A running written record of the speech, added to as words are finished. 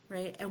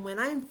right? And when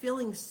I'm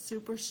feeling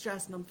super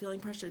stressed and I'm feeling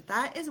pressured,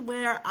 that is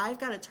where I've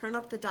got to turn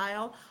up the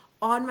dial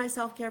on my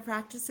self-care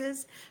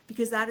practices,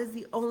 because that is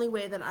the only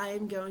way that I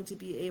am going to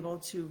be able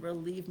to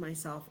relieve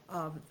myself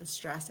of the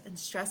stress. And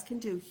stress can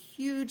do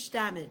huge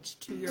damage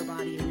to your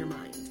body and your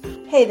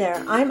mind. Hey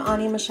there, I'm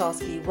Ani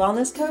Michalski,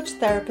 wellness coach,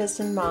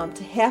 therapist, and mom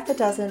to half a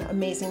dozen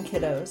amazing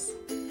kiddos.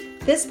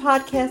 This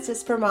podcast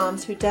is for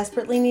moms who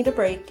desperately need a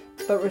break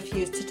but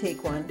refuse to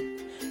take one.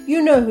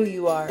 You know who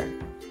you are.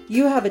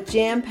 You have a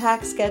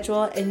jam-packed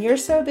schedule and you're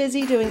so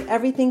busy doing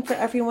everything for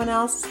everyone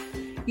else,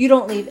 you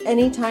don't leave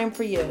any time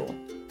for you.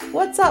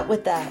 What's up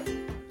with that?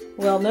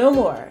 Well, no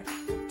more.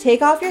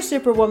 Take off your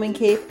Superwoman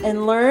cape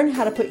and learn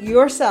how to put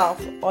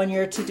yourself on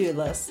your to-do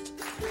list.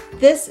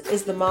 This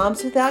is the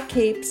Moms Without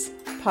Capes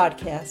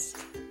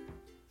podcast.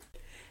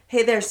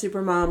 Hey there,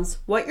 Supermoms.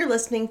 What you're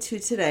listening to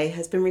today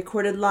has been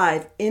recorded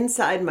live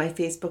inside my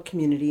Facebook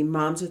community,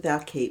 Moms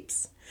Without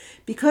Capes.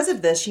 Because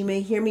of this, you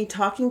may hear me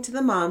talking to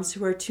the moms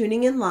who are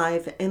tuning in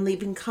live and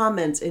leaving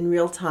comments in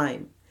real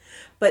time.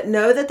 But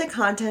know that the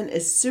content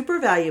is super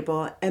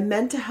valuable and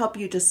meant to help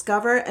you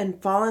discover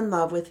and fall in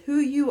love with who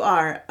you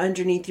are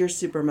underneath your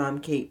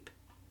Supermom cape.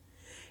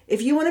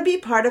 If you want to be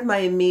part of my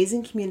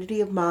amazing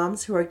community of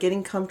moms who are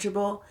getting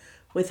comfortable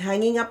with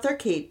hanging up their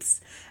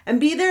capes and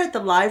be there at the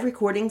live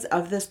recordings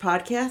of this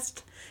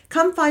podcast,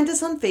 come find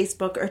us on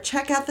Facebook or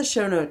check out the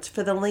show notes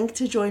for the link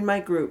to join my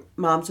group,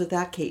 Moms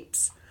Without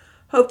Capes.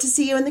 Hope to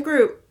see you in the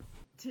group.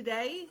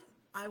 Today,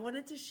 I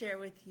wanted to share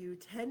with you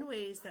 10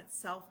 ways that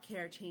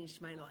self-care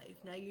changed my life.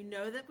 Now, you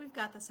know that we've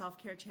got the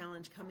self-care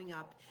challenge coming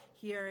up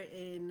here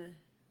in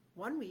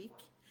 1 week.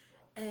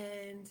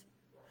 And,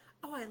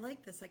 I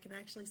like this. I can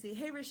actually see,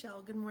 hey,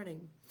 Rochelle, good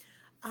morning.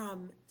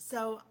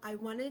 So I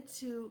wanted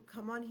to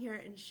come on here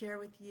and share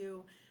with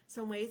you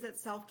some ways that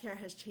self-care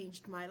has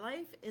changed my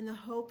life, in the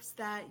hopes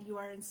that you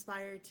are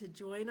inspired to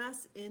join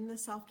us in the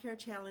self-care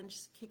challenge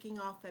kicking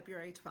off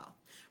February 12th.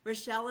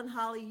 Rochelle and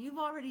Holly, you've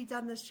already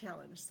done this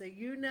challenge, so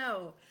you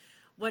know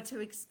what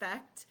to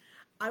expect.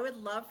 I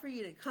would love for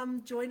you to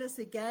come join us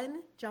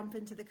again, jump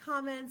into the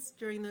comments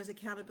during those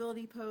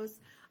accountability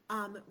posts.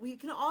 We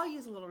can all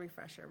use a little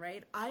refresher,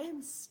 right? I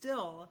am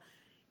still,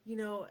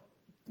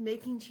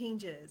 making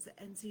changes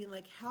and seeing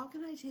how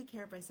can I take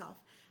care of myself?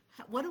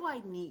 What do I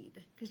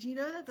need? Because you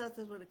know that's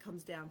what it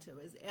comes down to,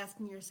 is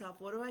asking yourself,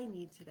 what do I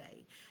need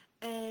today?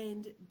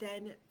 And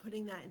then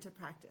putting that into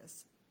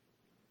practice.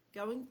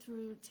 Going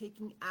through,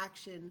 taking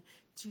action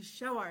to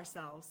show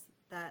ourselves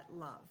that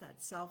love,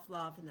 that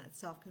self-love and that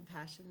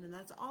self-compassion. And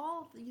that's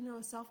all,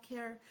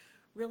 self-care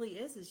really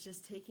is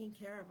just taking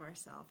care of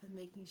ourselves and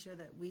making sure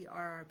that we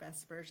are our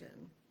best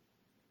version.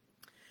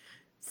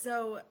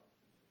 So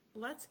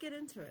let's get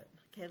into it.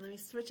 Okay, let me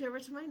switch over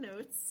to my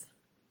notes.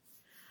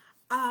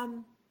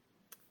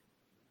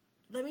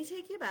 Let me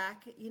take you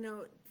back.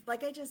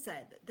 Like I just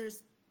said,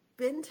 there's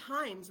been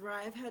times where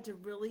I've had to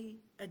really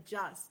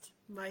adjust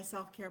my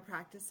self-care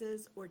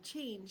practices or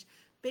change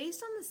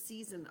based on the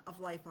season of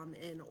life I'm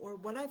in, or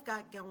what I've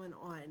got going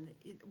on,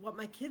 what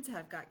my kids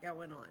have got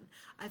going on.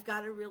 I've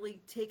got to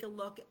really take a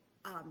look.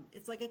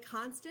 It's like a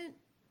constant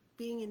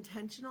being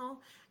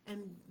intentional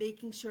and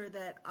making sure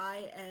that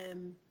I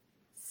am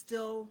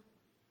still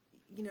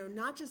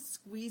not just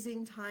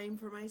squeezing time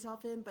for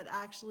myself in, but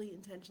actually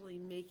intentionally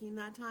making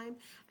that time.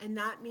 And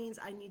that means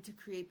I need to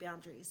create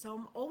boundaries. So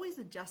I'm always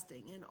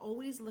adjusting and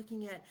always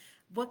looking at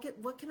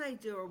what can I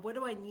do, or what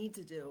do I need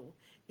to do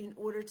in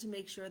order to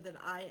make sure that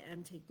I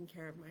am taking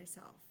care of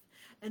myself.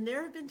 And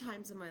there have been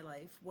times in my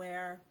life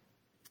where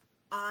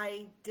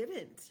I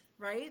didn't,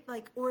 right?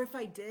 Or if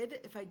I did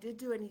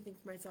do anything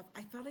for myself,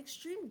 I felt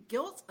extreme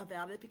guilt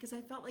about it, because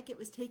I felt like it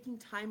was taking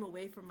time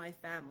away from my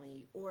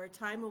family or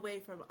time away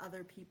from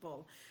other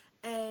people.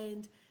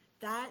 And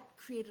that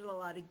created a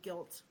lot of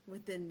guilt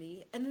within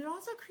me. And it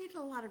also created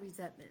a lot of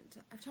resentment.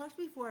 I've talked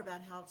before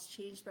about how it's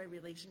changed my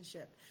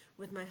relationship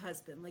with my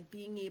husband,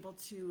 being able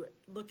to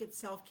look at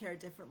self-care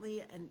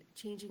differently and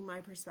changing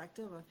my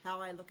perspective of how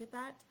I look at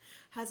that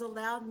has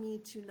allowed me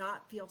to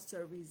not feel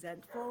so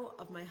resentful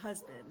of my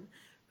husband,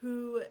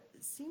 who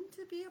seemed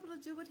to be able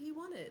to do what he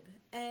wanted.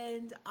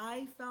 And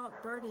I felt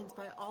burdened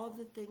by all of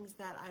the things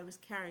that I was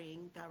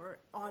carrying that were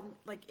on,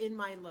 in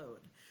my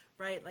load,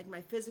 right?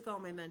 My physical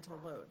and my mental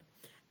load.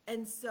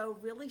 And so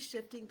really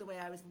shifting the way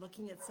I was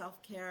looking at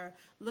self-care,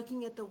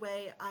 looking at the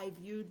way I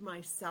viewed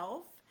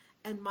myself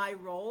and my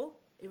role.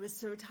 It was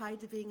so tied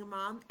to being a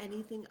mom.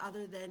 Anything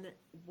other than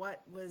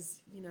what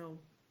was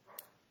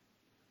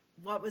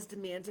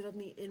demanded of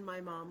me in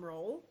my mom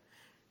role,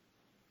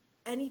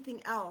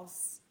 anything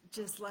else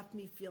just left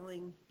me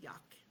feeling yuck.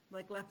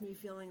 Left me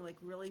feeling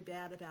really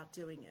bad about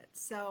doing it.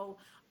 So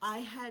I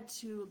had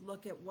to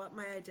look at what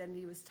my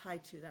identity was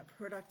tied to, that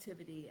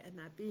productivity and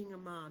that being a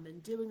mom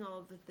and doing all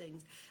of the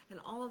things and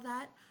all of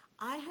that.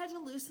 I had to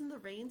loosen the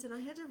reins, and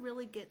I had to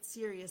really get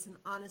serious and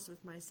honest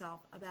with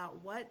myself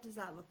about what does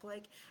that look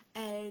like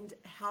and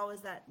how is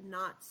that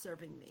not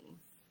serving me.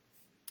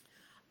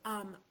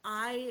 When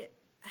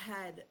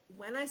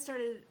I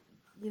started,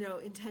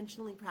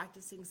 intentionally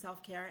practicing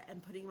self-care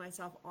and putting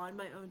myself on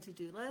my own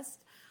to-do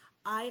list,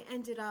 I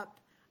ended up,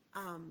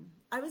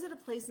 I was at a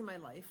place in my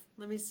life,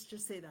 let me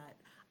just say that.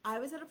 I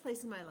was at a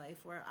place in my life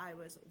where I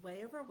was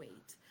way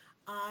overweight.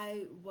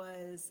 I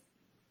was,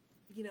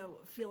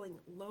 feeling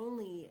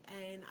lonely,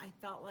 and I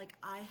felt like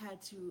I had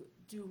to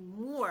do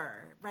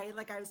more, right?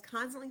 Like I was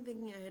constantly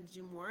thinking I had to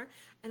do more.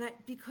 And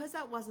because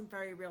that wasn't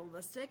very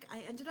realistic,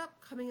 I ended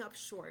up coming up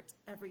short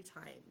every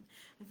time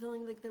and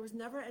feeling like there was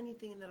never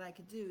anything that I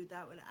could do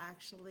that would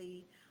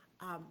actually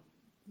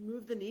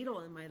move the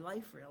needle in my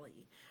life,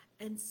 really.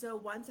 And so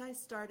once I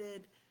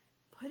started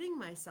putting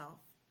myself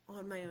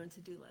on my own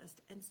to-do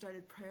list and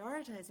started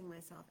prioritizing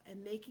myself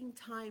and making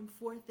time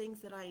for things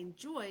that I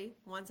enjoy,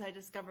 once I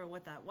discovered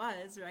what that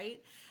was,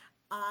 right?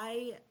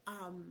 I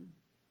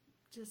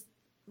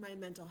my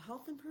mental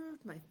health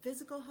improved, my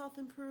physical health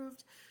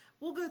improved.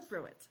 We'll go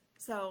through it.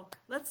 So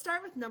let's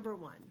start with number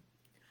one.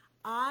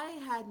 I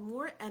had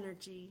more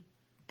energy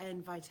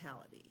and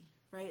vitality,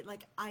 right?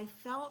 Like I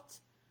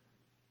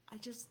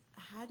just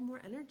had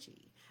more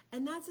energy.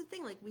 And that's the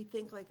thing, like we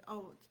think like,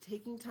 oh,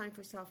 taking time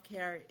for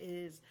self-care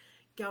is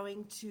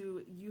going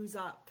to use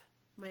up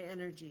my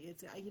energy.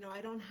 It's,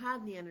 I don't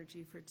have the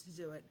energy to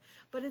do it.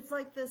 But it's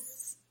like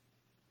this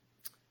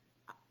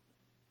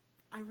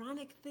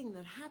ironic thing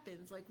that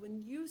happens. Like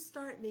when you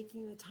start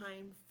making the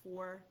time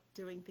for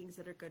doing things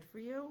that are good for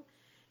you,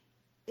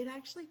 it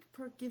actually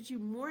gives you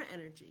more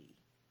energy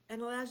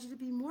and allows you to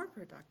be more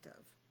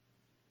productive.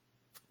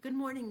 Good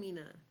morning,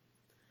 Mina.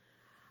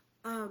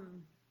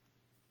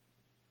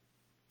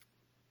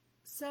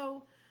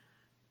 So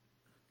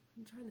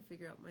I'm trying to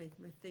figure out my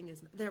thing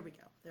is, there we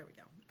go.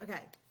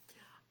 Okay.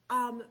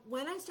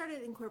 When I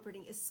started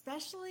incorporating,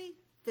 especially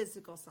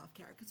physical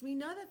self-care, because we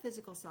know that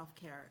physical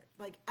self-care,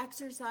 like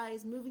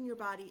exercise, moving your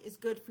body, is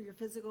good for your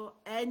physical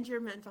and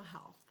your mental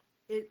health.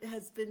 It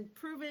has been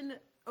proven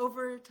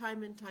over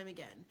time and time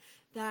again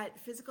that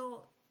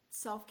physical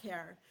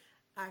self-care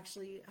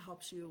actually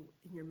helps you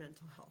in your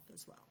mental health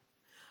as well.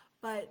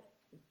 But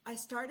I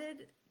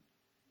started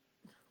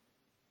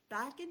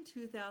back in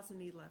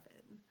 2011.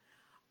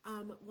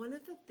 One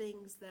of the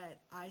things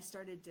that I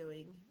started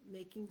doing,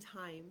 making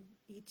time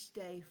each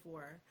day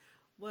for,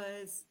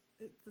 was,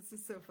 this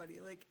is so funny,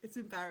 like it's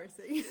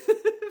embarrassing,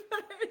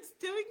 but I was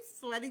doing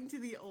sweating to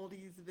the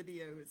oldies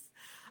videos.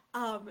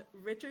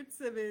 Richard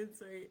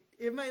Simmons, right,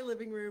 in my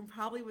living room,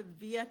 probably with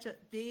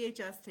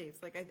VHS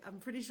tapes. Like I'm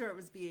pretty sure it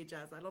was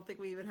VHS. I don't think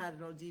we even had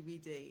it on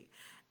DVD.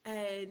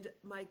 And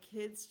my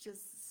kids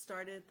just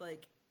started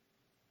like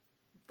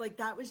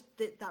that was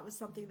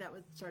something that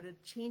was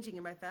started changing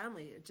in my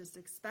family. It just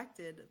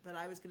expected that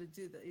I was going to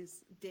do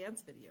these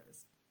dance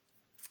videos.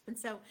 And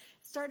so it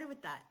started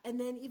with that.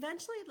 And then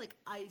eventually, like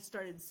I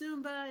started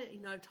Zumba,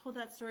 I've told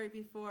that story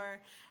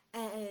before,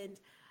 and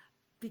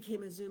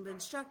became a Zumba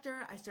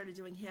instructor. I started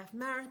doing half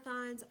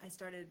marathons. I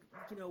started,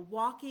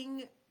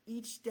 walking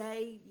each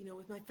day,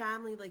 with my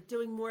family, like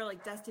doing more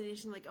like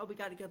destination, like, oh, we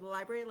got to go to the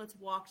library. Let's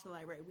walk to the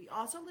library. We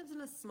also lived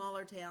in a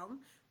smaller town.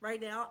 Right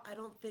now, I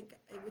don't think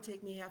it would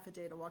take me half a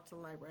day to walk to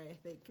the library, I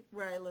think,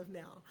 where I live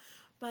now.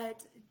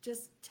 But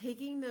just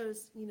taking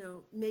those,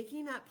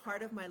 making that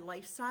part of my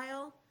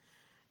lifestyle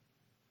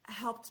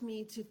helped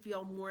me to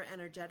feel more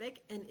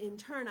energetic. And in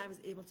turn, I was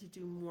able to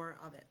do more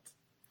of it.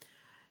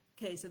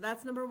 Okay, so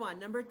that's number one.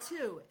 Number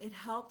two, it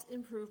helped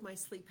improve my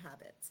sleep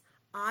habits.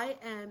 I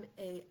am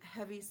a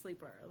heavy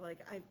sleeper, like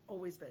I've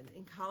always been.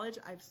 In college,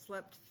 I've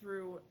slept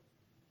through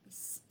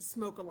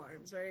smoke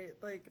alarms, right?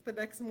 Like the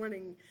next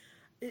morning,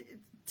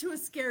 to a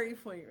scary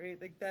point, right?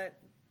 Like that,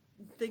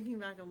 thinking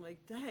back, I'm like,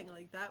 dang,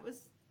 like that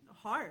was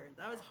hard.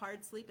 That was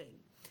hard sleeping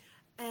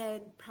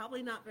and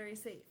probably not very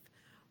safe.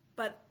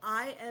 But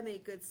I am a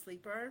good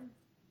sleeper.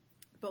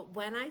 But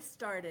when I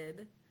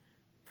started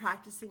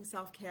practicing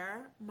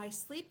self-care, my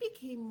sleep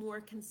became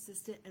more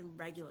consistent and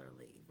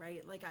regularly,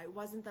 right? Like I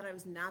wasn't that I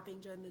was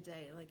napping during the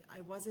day. Like I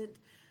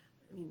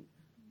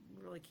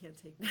really can't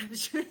take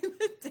naps during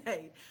the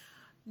day.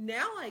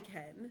 Now I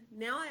can.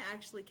 Now I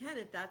actually can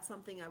if that's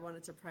something I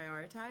wanted to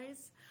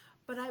prioritize.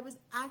 But I was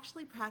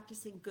actually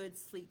practicing good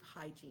sleep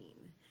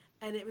hygiene.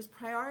 And it was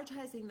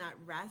prioritizing that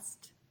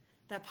rest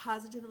that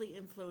positively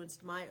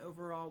influenced my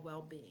overall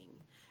well-being.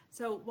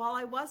 So while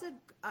I was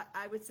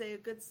I would say a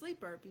good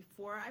sleeper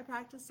before I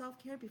practiced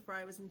self-care, before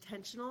I was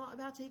intentional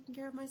about taking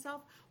care of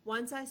myself,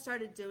 once I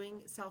started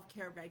doing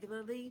self-care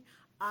regularly,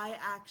 I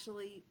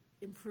actually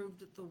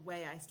improved the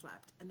way I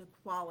slept and the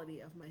quality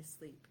of my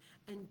sleep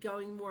and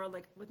going more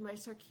like with my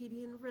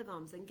circadian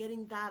rhythms and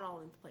getting that all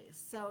in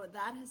place. So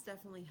that has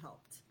definitely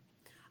helped.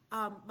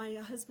 My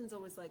husband's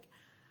always like,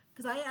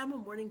 because I am a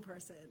morning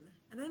person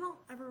and I don't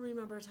ever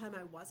remember a time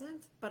I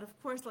wasn't, but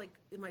of course, like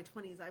in my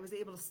 20s, I was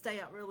able to stay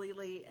up really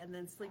late and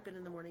then sleep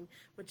in the morning,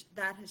 which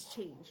that has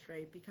changed,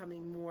 right?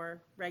 Becoming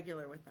more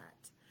regular with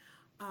that.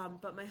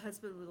 But my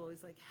husband was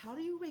always like, how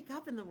do you wake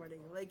up in the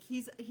morning? Like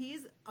he's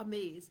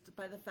amazed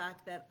by the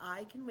fact that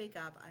I can wake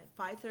up at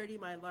 5:30,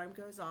 my alarm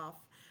goes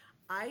off.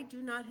 I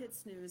do not hit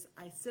snooze.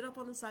 I sit up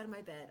on the side of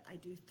my bed. I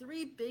do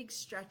 3 big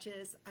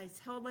stretches. I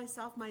tell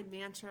myself my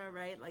mantra,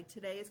 right? Like,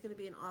 today is going to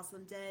be an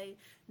awesome day.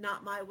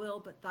 Not my will,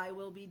 but thy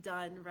will be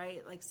done,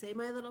 right? Like, say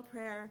my little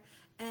prayer,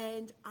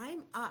 and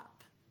I'm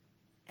up.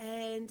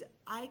 And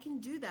I can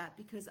do that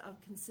because of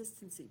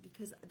consistency,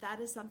 because that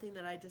is something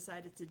that I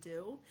decided to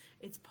do.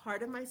 It's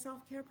part of my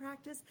self-care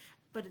practice,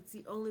 but it's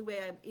the only way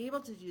I'm able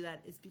to do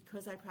that is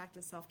because I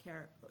practice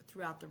self-care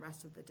throughout the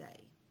rest of the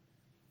day.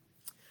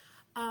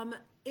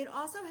 It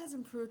also has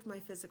improved my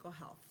physical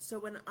health. So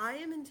when I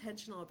am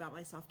intentional about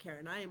my self-care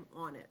and I am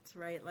on it,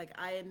 right? Like,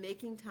 I am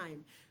making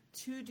time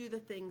to do the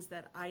things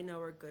that I know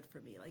are good for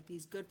me, like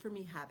these good for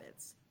me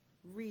habits,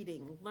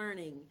 reading,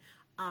 learning,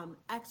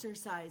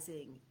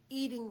 exercising,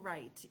 eating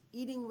right,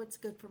 eating what's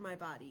good for my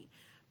body,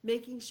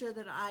 making sure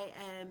that I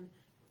am,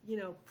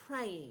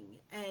 praying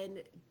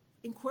and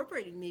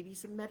incorporating maybe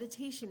some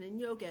meditation and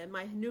yoga and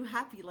my new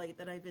happy light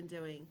that I've been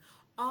doing.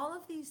 All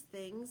of these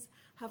things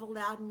have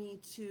allowed me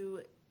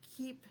to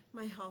keep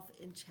my health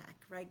in check,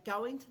 right?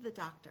 Going to the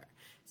doctor.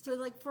 So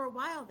like for a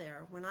while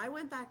there, when I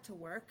went back to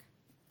work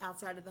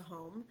outside of the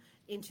home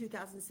in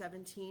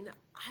 2017,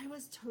 I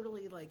was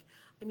totally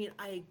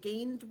I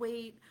gained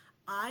weight.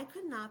 I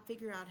could not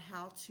figure out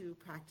how to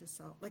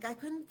practice I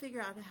couldn't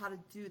figure out how to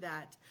do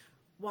that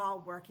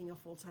while working a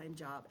full-time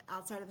job.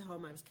 Outside of the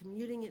home, I was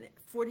commuting in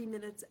 40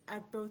 minutes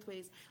at both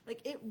ways.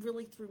 It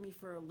really threw me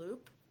for a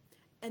loop.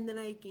 And then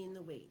I gained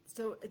the weight.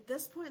 So at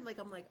this point,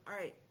 I'm like, all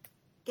right,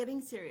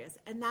 getting serious.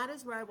 And that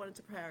is where I wanted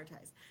to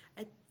prioritize.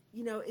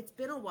 It's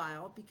been a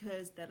while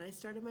because then I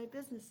started my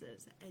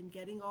businesses and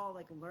getting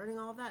learning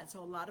all that. So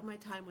a lot of my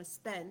time was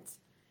spent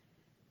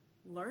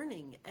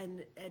learning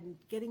and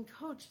getting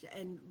coached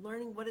and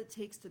learning what it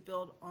takes to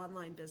build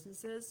online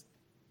businesses.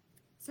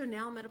 So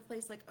now I'm at a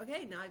place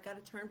okay, now I've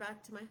got to turn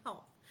back to my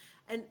health.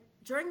 And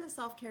during the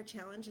self-care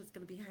challenge, it's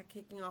going to be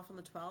kicking off on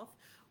the 12th,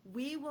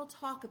 we will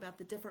talk about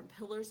the different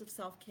pillars of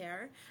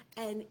self-care.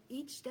 And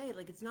each day,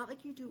 it's not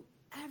like you do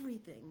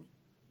everything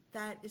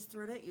that is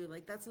thrown at you.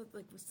 That's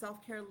with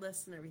self-care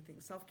lists and everything,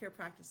 self-care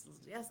practices.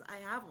 Yes, I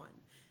have one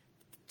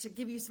to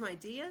give you some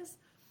ideas,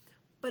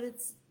 but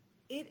it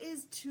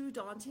is too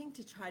daunting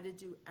to try to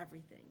do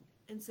everything.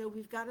 And so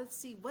we've got to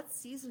see what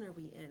season are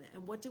we in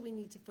and what do we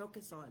need to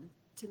focus on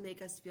to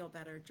make us feel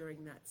better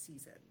during that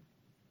season.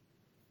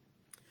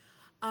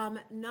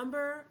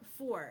 Number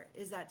 4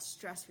 is that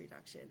stress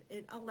reduction.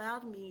 It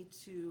allowed me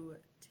to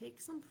take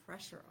some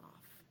pressure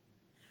off.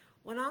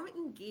 When I'm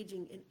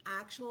engaging in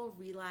actual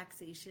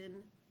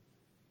relaxation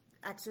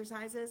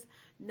exercises,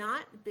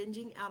 not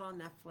binging out on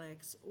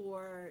Netflix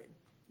or,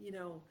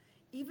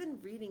 even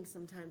reading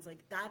sometimes,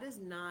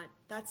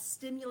 that's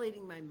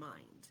stimulating my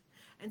mind.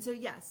 And so,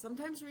 yes,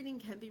 sometimes reading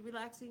can be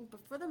relaxing, but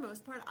for the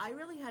most part, I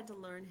really had to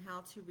learn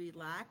how to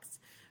relax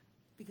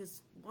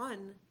because,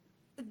 one,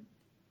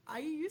 I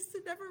used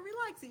to never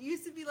relax. It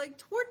used to be like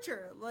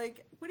torture.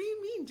 What do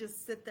you mean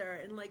just sit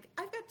there and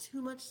I've got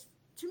too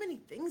many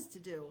things to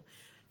do.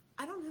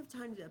 I don't have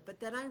time to do that.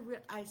 But then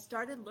I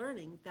started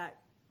learning that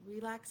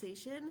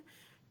relaxation,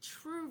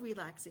 true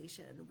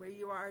relaxation, where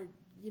you are,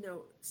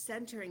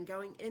 centering,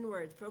 going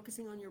inward,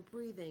 focusing on your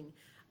breathing,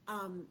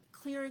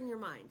 clearing your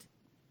mind,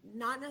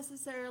 not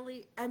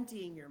necessarily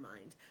emptying your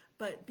mind,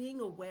 but being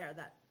aware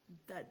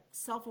that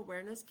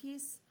self-awareness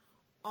piece,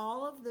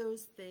 all of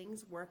those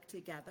things work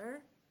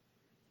together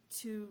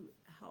to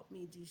help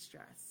me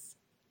de-stress,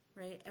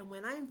 right? And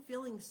when I'm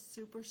feeling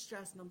super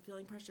stressed and I'm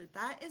feeling pressured,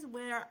 that is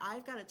where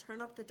I've got to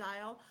turn up the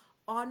dial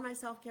on my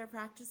self-care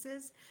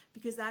practices,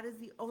 because that is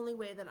the only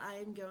way that I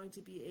am going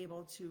to be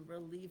able to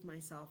relieve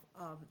myself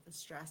of the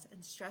stress.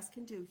 And stress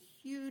can do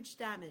huge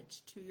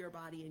damage to your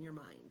body and your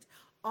mind.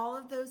 All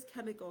of those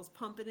chemicals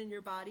pumping in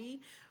your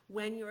body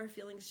when you are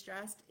feeling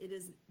stressed, it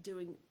is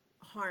doing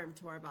harm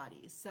to our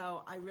bodies.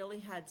 So I really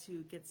had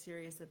to get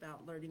serious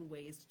about learning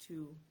ways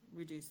to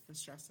reduce the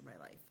stress in my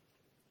life.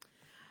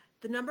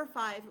 The number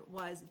 5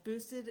 was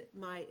boosted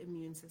my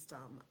immune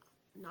system.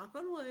 Knock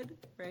on wood,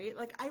 right?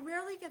 I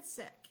rarely get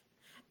sick.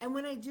 And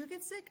when I do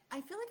get sick,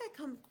 I feel like I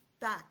come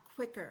back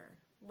quicker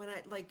when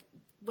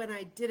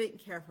I didn't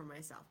care for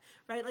myself,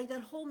 right?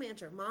 That whole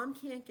mantra, mom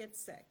can't get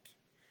sick.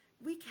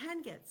 We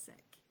can get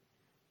sick,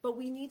 but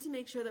we need to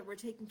make sure that we're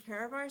taking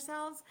care of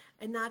ourselves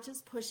and not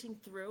just pushing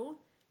through,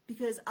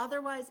 because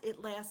otherwise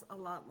it lasts a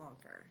lot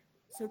longer.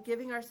 So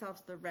giving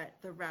ourselves the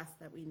rest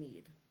that we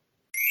need.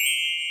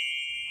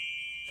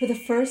 For the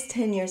first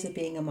 10 years of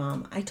being a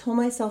mom, I told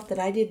myself that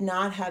I did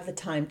not have the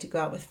time to go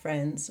out with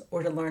friends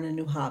or to learn a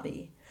new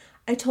hobby.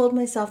 I told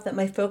myself that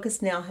my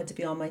focus now had to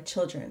be on my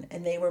children,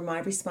 and they were my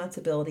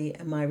responsibility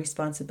and my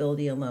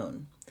responsibility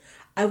alone.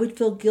 I would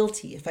feel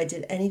guilty if I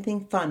did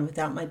anything fun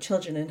without my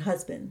children and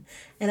husband,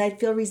 and I'd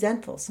feel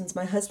resentful since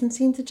my husband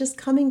seemed to just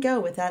come and go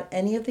without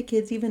any of the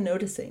kids even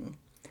noticing.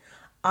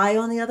 I,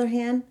 on the other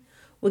hand,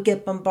 would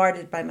get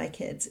bombarded by my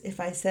kids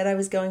if I said I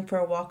was going for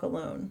a walk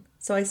alone,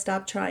 so I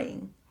stopped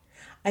trying.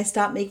 I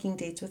stopped making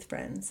dates with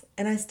friends,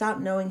 and I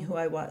stopped knowing who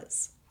I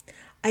was.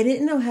 I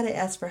didn't know how to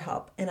ask for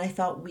help, and I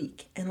felt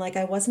weak and like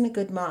I wasn't a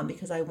good mom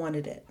because I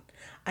wanted it.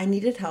 I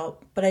needed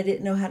help, but I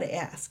didn't know how to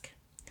ask.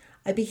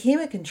 I became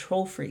a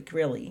control freak,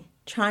 really,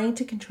 trying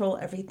to control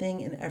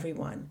everything and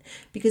everyone,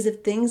 because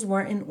if things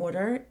weren't in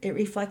order, it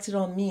reflected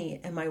on me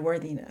and my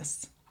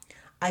worthiness.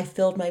 I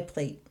filled my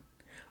plate.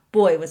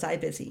 Boy, was I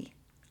busy.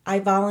 I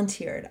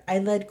volunteered, I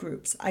led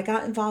groups, I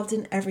got involved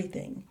in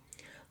everything.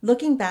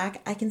 Looking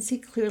back, I can see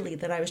clearly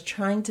that I was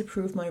trying to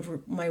prove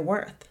my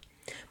worth.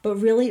 But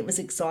really, it was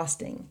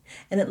exhausting,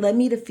 and it led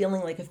me to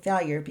feeling like a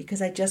failure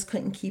because I just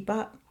couldn't keep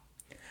up.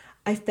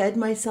 I fed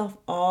myself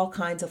all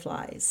kinds of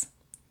lies.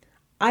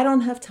 I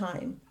don't have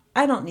time.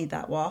 I don't need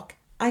that walk.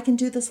 I can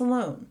do this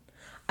alone.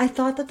 I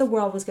thought that the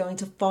world was going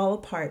to fall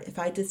apart if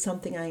I did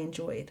something I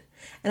enjoyed.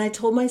 And I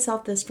told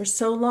myself this for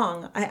so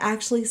long, I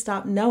actually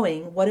stopped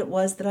knowing what it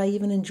was that I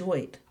even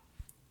enjoyed.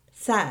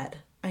 Sad,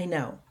 I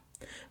know.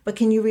 But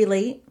can you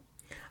relate?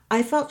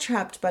 I felt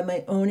trapped by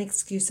my own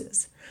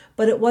excuses,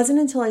 but it wasn't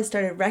until I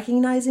started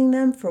recognizing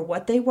them for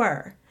what they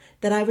were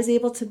that I was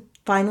able to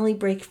finally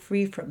break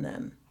free from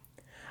them.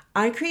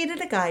 I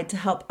created a guide to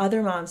help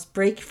other moms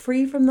break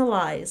free from the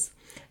lies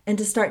and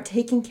to start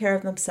taking care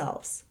of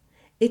themselves.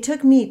 It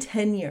took me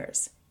 10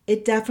 years.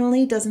 It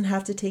definitely doesn't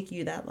have to take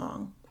you that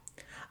long.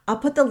 I'll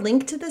put the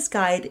link to this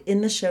guide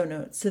in the show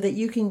notes so that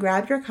you can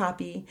grab your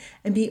copy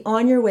and be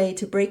on your way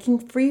to breaking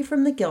free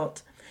from the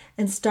guilt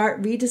and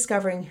start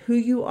rediscovering who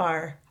you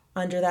are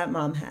under that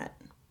mom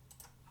hat.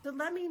 So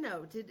let me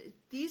know, did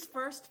these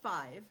first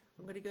 5,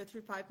 I'm going to go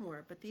through 5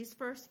 more, but these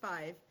first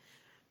 5,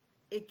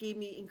 it gave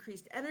me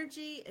increased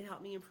energy, it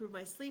helped me improve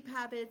my sleep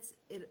habits,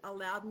 it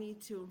allowed me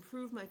to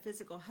improve my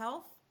physical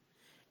health,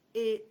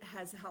 it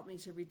has helped me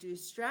to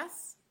reduce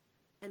stress,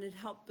 and it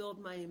helped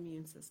build my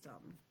immune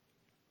system.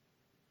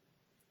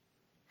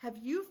 Have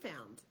you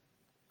found,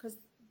 because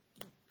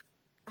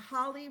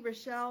Holly,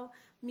 Rochelle,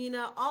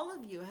 Mina, all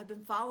of you have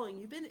been following.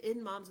 You've been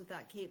in Moms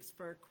Without Capes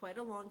for quite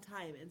a long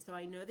time. And so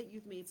I know that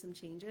you've made some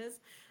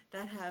changes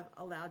that have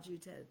allowed you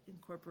to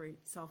incorporate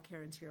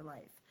self-care into your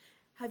life.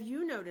 Have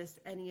you noticed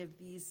any of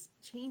these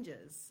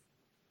changes?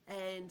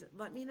 And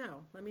let me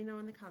know. Let me know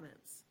in the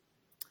comments.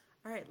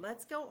 All right,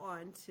 let's go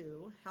on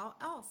to how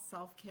else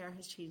self-care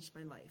has changed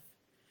my life.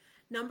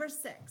 Number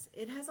 6,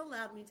 it has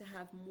allowed me to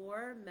have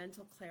more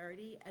mental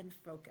clarity and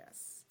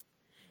focus.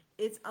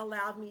 It's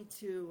allowed me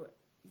to,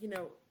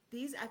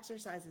 these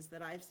exercises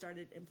that I've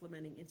started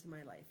implementing into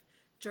my life.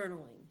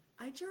 Journaling.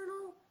 I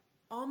journal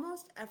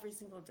almost every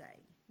single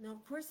day. Now,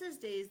 of course, there's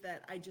days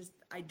that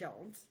I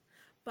don't.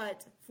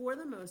 But for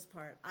the most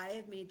part, I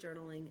have made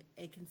journaling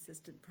a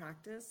consistent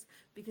practice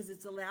because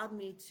it's allowed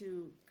me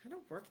to kind of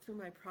work through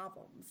my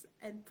problems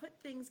and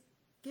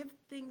give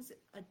things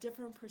a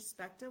different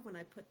perspective when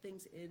I put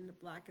things in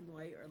black and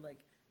white, or like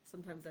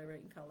sometimes I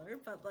write in color,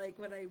 but like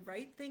when I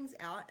write things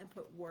out and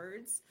put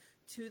words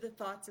to the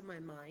thoughts in my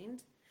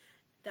mind,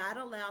 that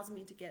allows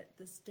me to get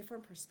this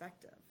different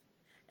perspective.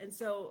 And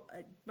so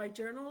my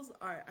journals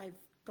I've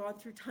gone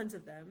through tons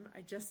of them.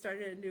 I just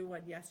started a new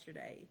one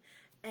yesterday.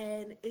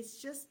 And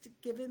it's just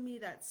given me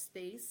that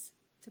space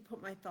to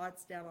put my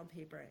thoughts down on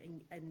paper,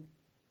 and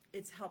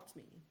it's helped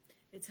me.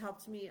 It's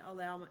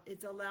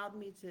allowed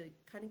me to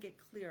kind of get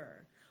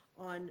clearer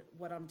on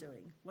what I'm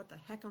doing, what the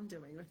heck I'm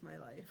doing with my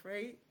life,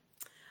 right?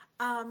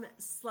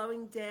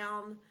 Slowing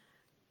down,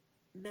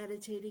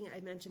 meditating,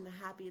 I mentioned the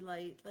happy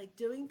light, like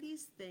doing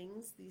these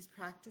things, these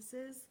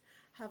practices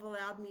have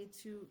allowed me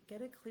to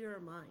get a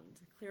clearer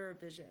mind, a clearer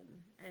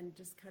vision, and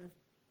just kind of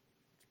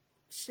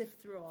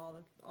shift through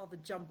all the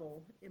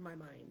jumble in my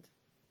mind.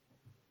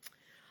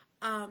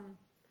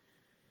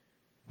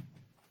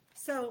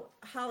 So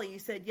Holly, you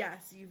said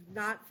yes, you've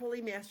not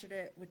fully mastered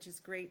it, which is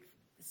great.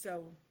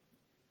 So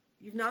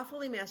you've not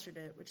fully mastered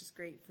it, which is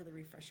great for the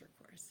refresher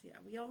course. Yeah,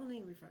 we all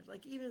need refresh.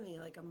 Like even me,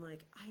 like I'm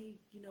like,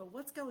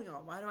 what's going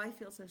on? Why do I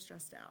feel so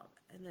stressed out?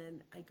 And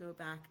then I go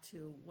back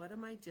to what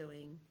am I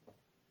doing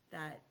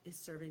that is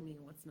serving me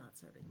and what's not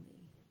serving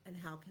me? And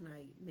how can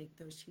I make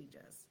those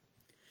changes?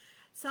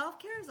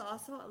 Self-care has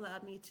also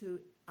allowed me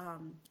to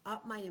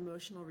up my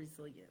emotional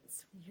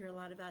resilience. We hear a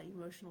lot about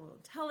emotional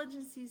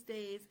intelligence these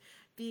days.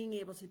 Being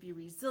able to be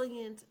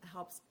resilient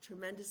helps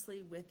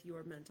tremendously with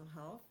your mental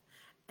health.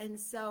 And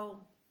so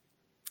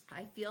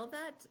I feel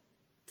that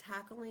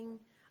tackling,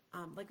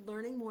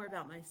 learning more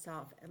about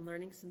myself and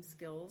learning some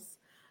skills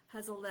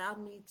has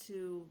allowed me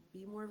to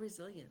be more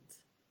resilient.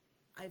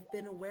 I've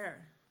been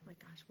aware, my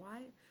gosh,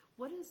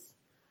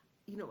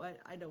 you know what,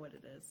 I know what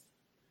it is.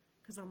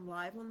 Because I'm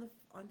live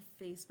on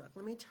Facebook.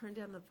 Let me turn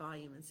down the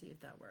volume and see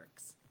if that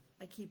works.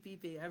 I keep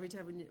beeping every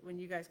time when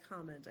you guys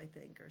comment, I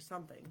think, or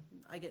something.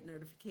 I get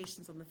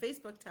notifications on the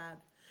Facebook tab.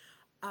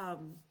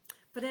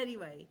 But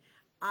anyway,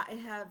 I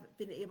have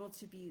been able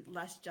to be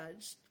less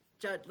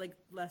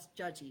less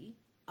judgy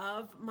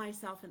of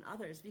myself and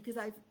others because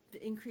I've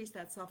increased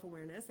that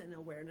self-awareness, and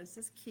awareness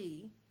is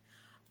key.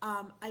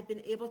 I've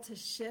been able to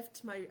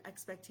shift my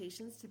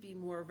expectations to be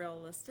more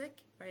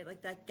realistic, right?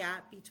 Like that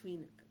gap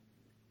between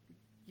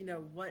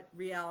what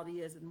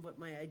reality is and what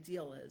my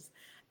ideal is.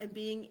 And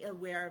being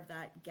aware of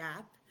that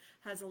gap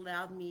has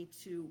allowed me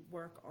to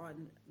work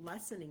on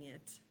lessening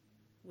it,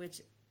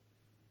 which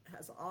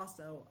has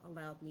also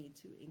allowed me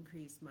to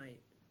increase my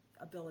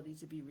ability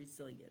to be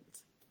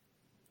resilient.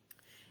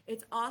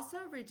 It's also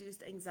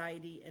reduced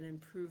anxiety and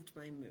improved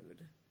my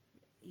mood.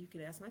 You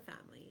can ask my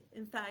family.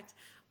 In fact,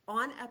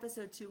 on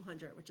episode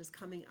 200, which is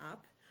coming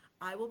up,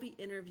 I will be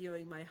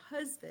interviewing my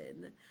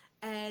husband,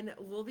 and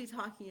we'll be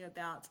talking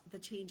about the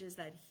changes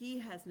that he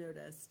has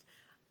noticed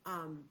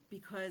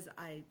because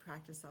I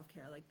practice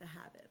self-care, like the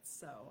habits.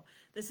 So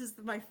this is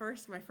my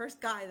first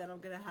guy that I'm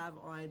going to have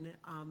on.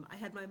 I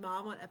had my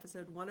mom on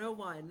episode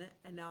 101,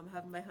 and now I'm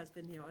having my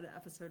husband here on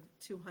episode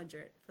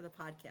 200 for the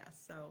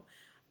podcast. So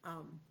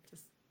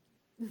just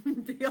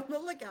be on the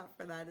lookout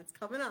for that. It's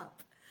coming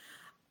up.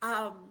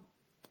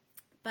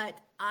 But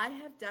I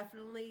have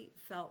definitely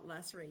felt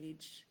less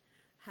rage,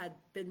 had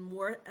been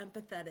more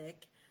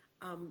empathetic,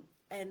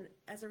 and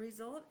as a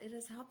result, it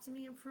has helped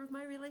me improve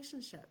my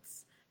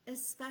relationships,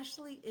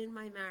 especially in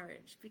my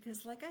marriage,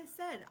 because like I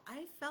said,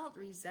 I felt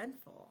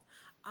resentful.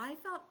 I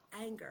felt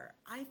anger.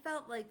 I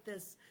felt like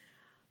this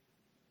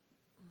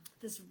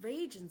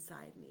rage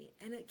inside me,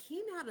 and it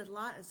came out a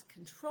lot as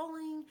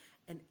controlling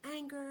and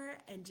anger,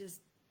 and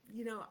just,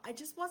 I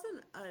just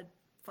wasn't a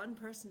fun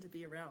person to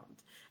be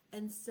around.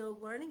 And so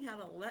learning how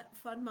to let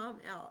fun mom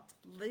out,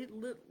 like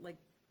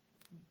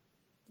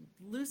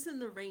loosen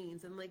the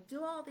reins and like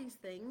do all these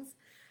things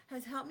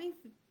has helped me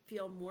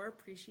feel more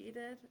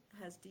appreciated,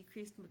 has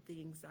decreased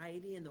the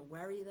anxiety and the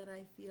worry that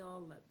I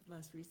feel,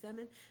 less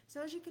resentment.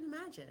 So as you can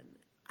imagine,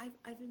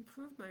 I've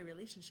improved my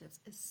relationships,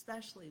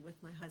 especially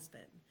with my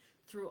husband,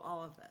 through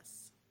all of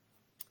this.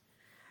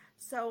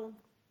 So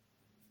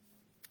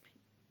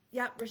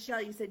yeah,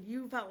 Rochelle, you said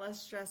you felt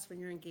less stressed when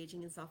you're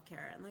engaging in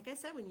self-care. And like I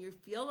said, when you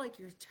feel like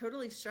you're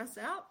totally stressed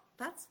out,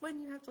 that's when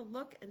you have to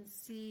look and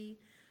see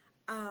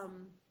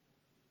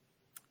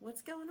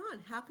what's going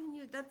on. How can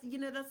you, that's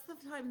the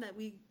time that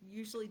we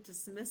usually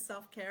dismiss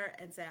self-care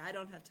and say, I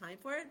don't have time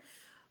for it.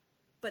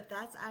 But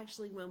that's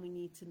actually when we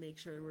need to make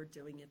sure we're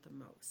doing it the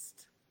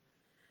most.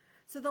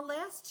 So the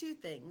last two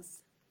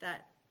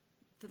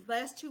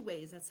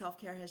ways that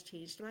self-care has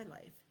changed my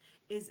life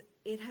is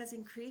it has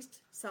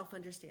increased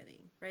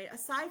self-understanding, right?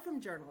 Aside from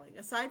journaling,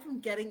 aside from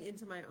getting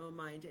into my own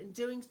mind and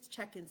doing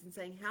check-ins and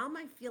saying, how am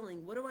I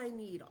feeling? What do I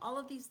need? All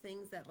of these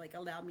things that like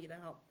allow me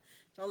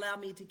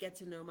to get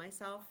to know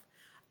myself.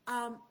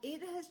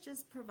 It has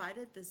just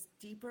provided this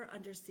deeper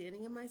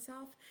understanding of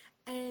myself,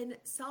 and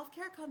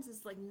self-care comes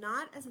as like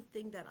not as a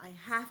thing that I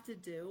have to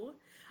do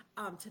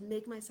to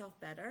make myself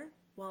better.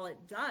 While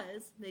it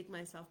does make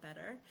myself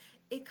better,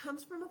 it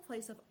comes from a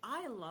place of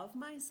I love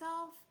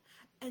myself.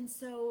 And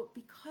so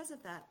because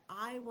of that,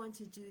 I want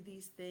to do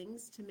these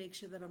things to make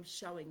sure that I'm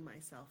showing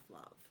myself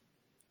love.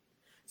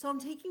 So I'm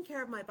taking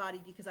care of my body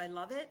because I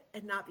love it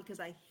and not because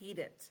I hate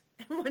it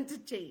and want to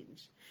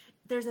change.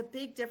 There's a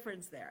big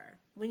difference there.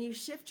 When you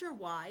shift your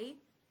why,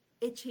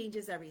 it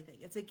changes everything.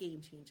 It's a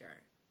game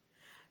changer.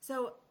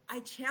 So I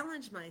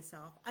challenge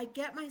myself. I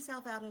get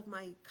myself out of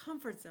my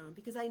comfort zone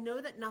because I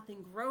know that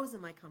nothing grows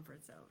in my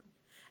comfort zone.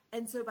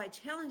 And so by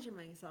challenging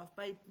myself,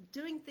 by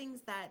doing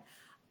things that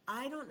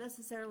I don't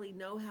necessarily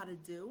know how to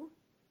do,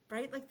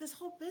 right? Like this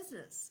whole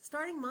business,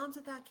 starting Moms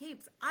Without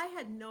Capes, I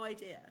had no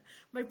idea.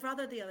 My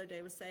brother the other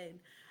day was saying,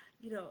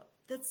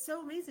 that's so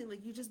amazing.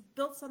 Like you just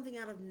built something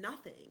out of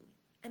nothing.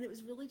 And it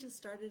was really just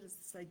started as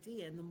this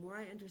idea. And the more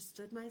I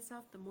understood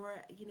myself, the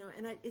more,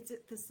 it's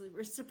this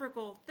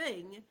reciprocal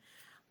thing.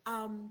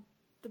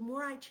 The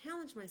more I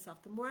challenge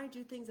myself, the more I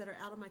do things that are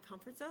out of my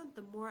comfort zone,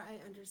 the more I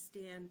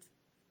understand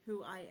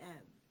who I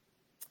am.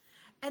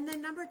 And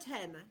then number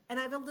 10, and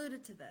I've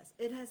alluded to this,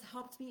 it has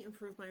helped me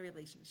improve my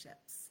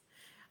relationships.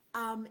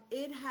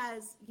 It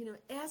has,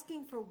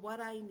 asking for what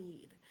I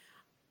need.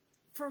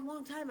 For a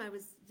long time, I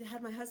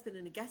had my husband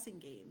in a guessing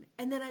game,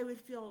 and then I would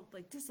feel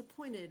like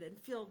disappointed and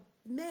feel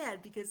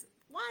mad because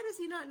why does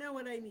he not know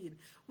what I need?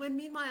 When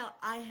meanwhile,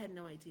 I had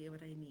no idea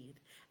what I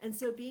need. And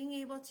so being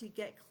able to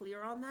get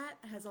clear on that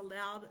has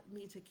allowed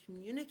me to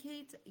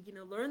communicate,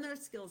 learn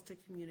those skills to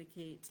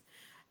communicate.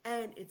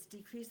 And it's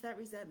decreased that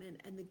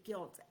resentment and the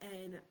guilt.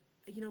 And,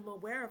 I'm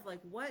aware of like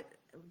what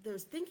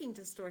those thinking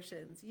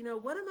distortions,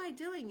 what am I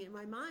doing in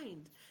my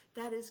mind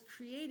that is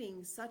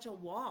creating such a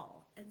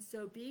wall? And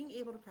so being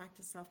able to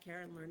practice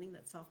self-care and learning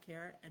that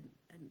self-care and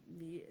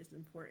me is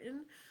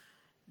important,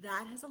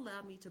 that has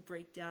allowed me to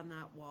break down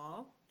that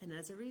wall. And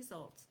as a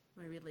result,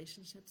 my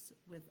relationships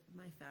with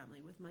my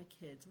family, with my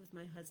kids, with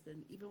my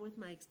husband, even with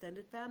my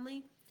extended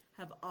family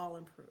have all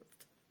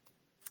improved.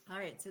 All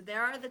right, so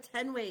there are the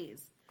 10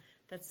 ways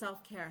that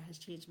self-care has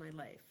changed my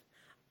life.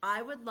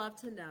 I would love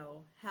to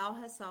know, how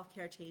has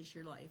self-care changed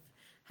your life,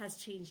 has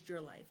changed your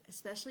life,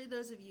 especially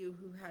those of you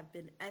who have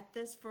been at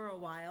this for a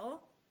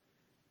while.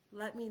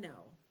 Let me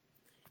know.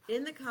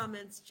 In the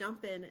comments,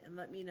 jump in and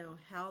let me know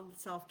how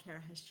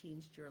self-care has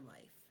changed your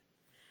life.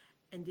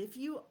 And if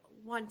you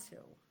want to,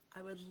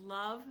 I would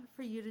love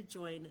for you to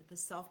join the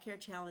Self-Care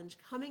Challenge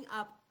coming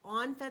up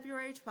on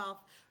February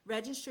 12th.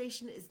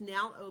 Registration is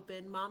now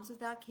open,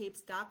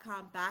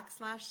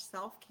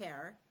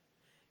 momswithoutcapes.com/self-care.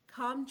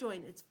 Come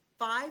join. It's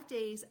 5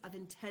 days of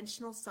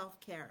intentional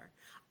self-care.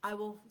 I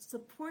will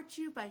support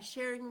you by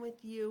sharing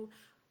with you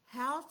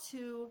how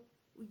to,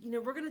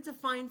 we're going to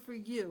define for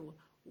you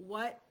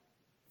what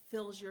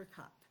fills your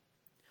cup.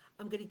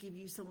 I'm going to give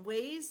you some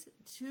ways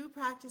to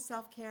practice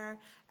self-care,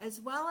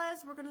 as well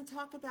as we're going to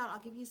talk about, I'll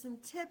give you some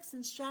tips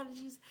and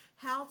strategies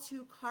how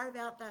to carve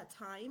out that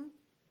time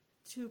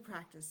to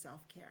practice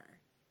self-care.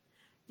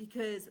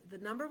 Because the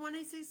number one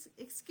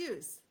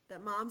excuse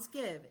that moms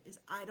give is,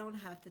 I don't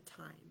have the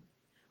time.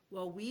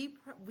 Well, we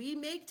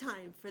make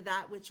time for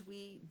that which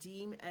we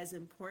deem as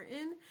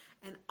important,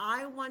 and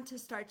I want to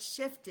start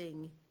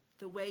shifting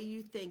the way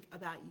you think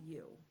about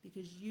you,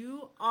 because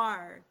you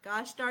are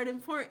gosh darn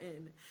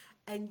important,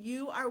 and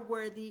you are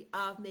worthy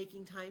of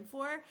making time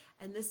for,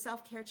 and this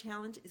self-care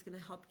challenge is going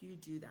to help you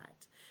do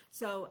that.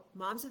 So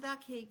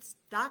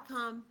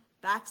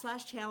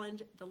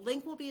momswithoutcapes.com/challenge. The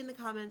link will be in the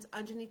comments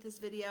underneath this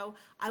video.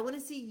 I want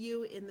to see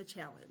you in the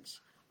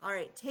challenge. All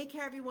right, take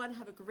care, everyone.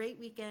 Have a great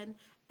weekend,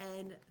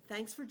 and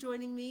thanks for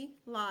joining me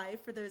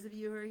live, for those of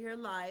you who are here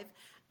live.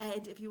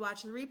 And if you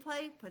watch the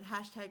replay, put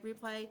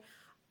 #replay.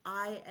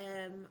 I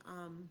am,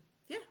 I'm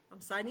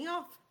signing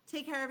off.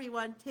 Take care,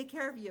 everyone. Take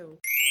care of you.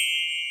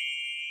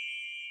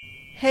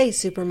 Hey,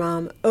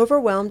 Supermom,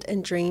 overwhelmed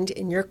and drained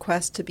in your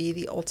quest to be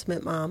the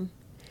ultimate mom?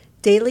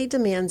 Daily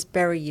demands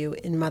bury you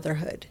in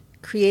motherhood,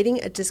 creating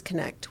a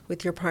disconnect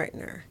with your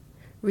partner.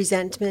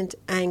 Resentment,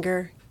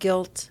 anger,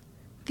 guilt,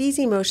 these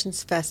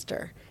emotions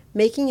fester,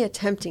 making it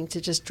tempting to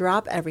just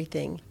drop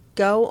everything,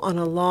 go on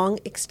a long,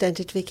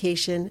 extended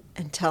vacation,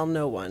 and tell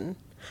no one.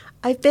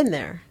 I've been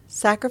there,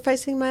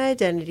 sacrificing my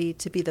identity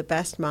to be the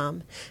best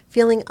mom,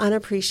 feeling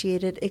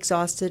unappreciated,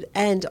 exhausted,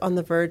 and on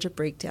the verge of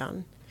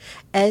breakdown.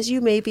 As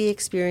you may be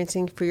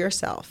experiencing for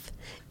yourself,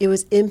 it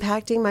was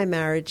impacting my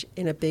marriage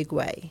in a big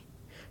way.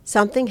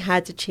 Something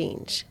had to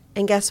change,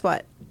 and guess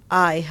what?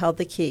 I held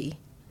the key.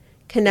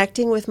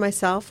 Connecting with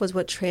myself was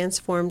what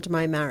transformed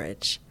my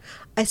marriage.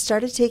 I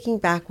started taking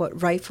back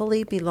what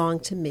rightfully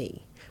belonged to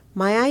me,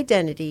 my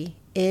identity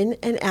in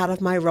and out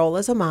of my role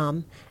as a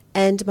mom,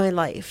 and my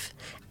life,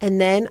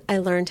 and then I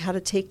learned how to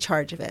take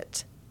charge of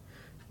it.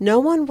 No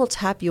one will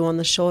tap you on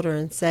the shoulder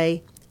and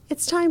say,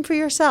 "It's time for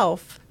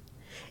yourself."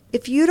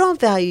 If you don't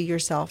value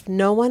yourself,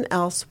 no one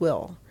else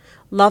will.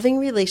 Loving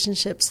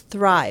relationships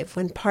thrive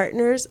when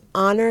partners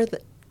honor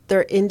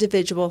their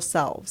individual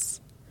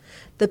selves.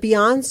 The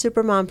Beyond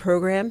Supermom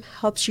program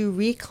helps you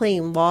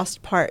reclaim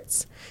lost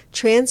parts,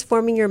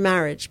 transforming your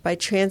marriage by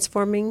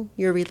transforming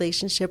your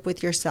relationship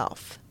with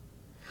yourself.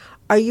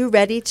 Are you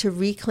ready to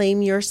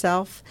reclaim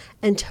yourself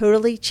and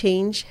totally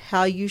change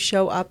how you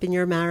show up in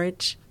your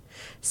marriage?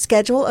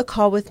 Schedule a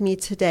call with me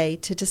today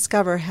to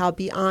discover how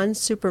Beyond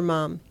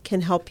Supermom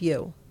can help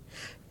you.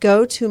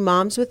 Go to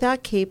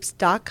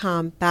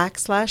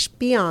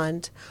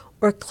momswithoutcapes.com/beyond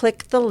or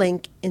click the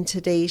link in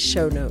today's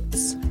show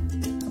notes.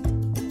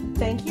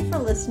 Thank you for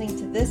listening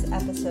to this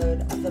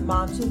episode of the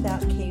Moms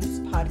Without Capes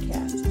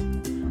podcast.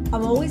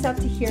 I'm always up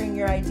to hearing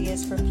your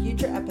ideas for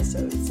future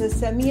episodes, so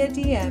send me a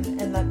DM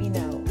and let me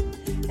know.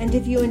 And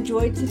if you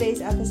enjoyed today's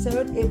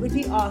episode, it would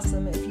be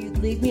awesome if you'd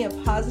leave me a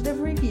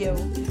positive review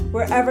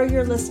wherever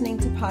you're listening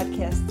to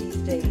podcasts these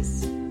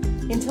days.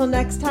 Until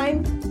next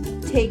time,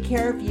 take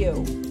care of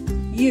you.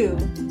 You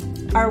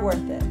are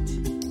worth it.